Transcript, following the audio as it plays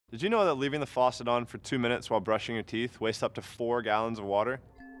Did you know that leaving the faucet on for 2 minutes while brushing your teeth wastes up to 4 gallons of water?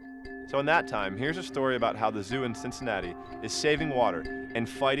 So in that time, here's a story about how the zoo in Cincinnati is saving water and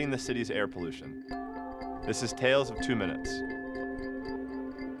fighting the city's air pollution. This is Tales of 2 Minutes.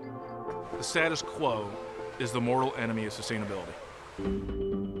 The status quo is the mortal enemy of sustainability.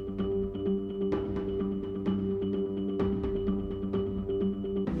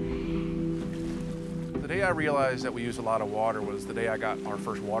 The day I realized that we use a lot of water was the day I got our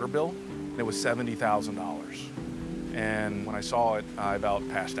first water bill, and it was $70,000. And when I saw it, I about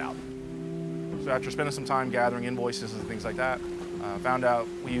passed out. So after spending some time gathering invoices and things like that, found out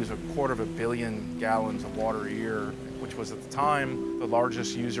we use 250 million gallons of water a year, which was at the time the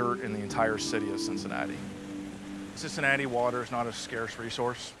largest user in the entire city of Cincinnati. Cincinnati water is not a scarce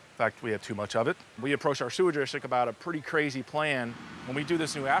resource. In fact, we have too much of it. We approached our sewer district about a pretty crazy plan. When we do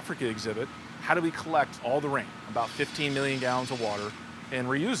this new Africa exhibit, how do we collect all the rain, about 15 million gallons of water, and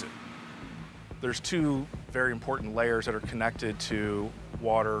reuse it? There's two very important layers that are connected to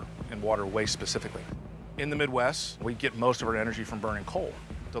water and water waste specifically. In the Midwest, we get most of our energy from burning coal.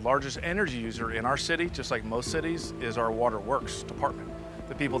 The largest energy user in our city, just like most cities, is our water works department.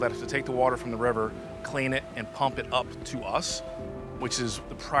 The people that have to take the water from the river, clean it, and pump it up to us, which is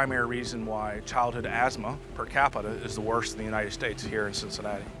the primary reason why childhood asthma per capita is the worst in the United States here in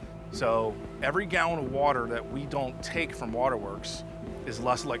Cincinnati. So every gallon of water that we don't take from waterworks is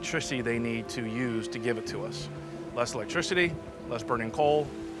less electricity they need to use to give it to us. Less electricity, less burning coal,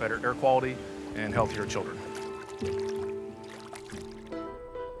 better air quality, and healthier children.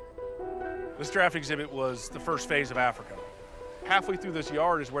 This draft exhibit was the first phase of Africa. Halfway through this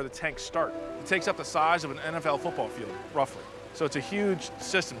yard is where the tanks start. It takes up the size of an NFL football field, roughly. So it's a huge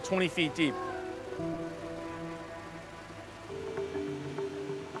system, 20 feet deep.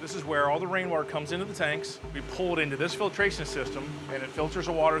 This is where all the rainwater comes into the tanks. We pull it into this filtration system, and it filters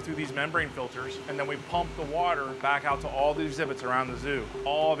the water through these membrane filters, and then we pump the water back out to all the exhibits around the zoo.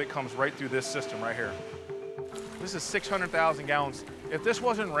 All of it comes right through this system right here. This is 600,000 gallons. If this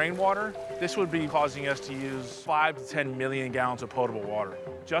wasn't rainwater, this would be causing us to use 5 to 10 million gallons of potable water,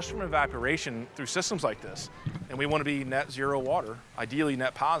 just from evaporation through systems like this. And we want to be net zero water, ideally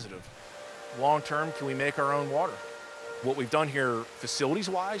net positive. Long term, can we make our own water? What we've done here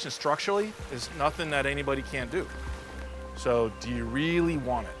facilities-wise and structurally is nothing that anybody can't do. So do you really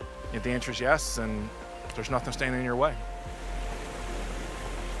want it? If the answer is yes, then there's nothing standing in your way.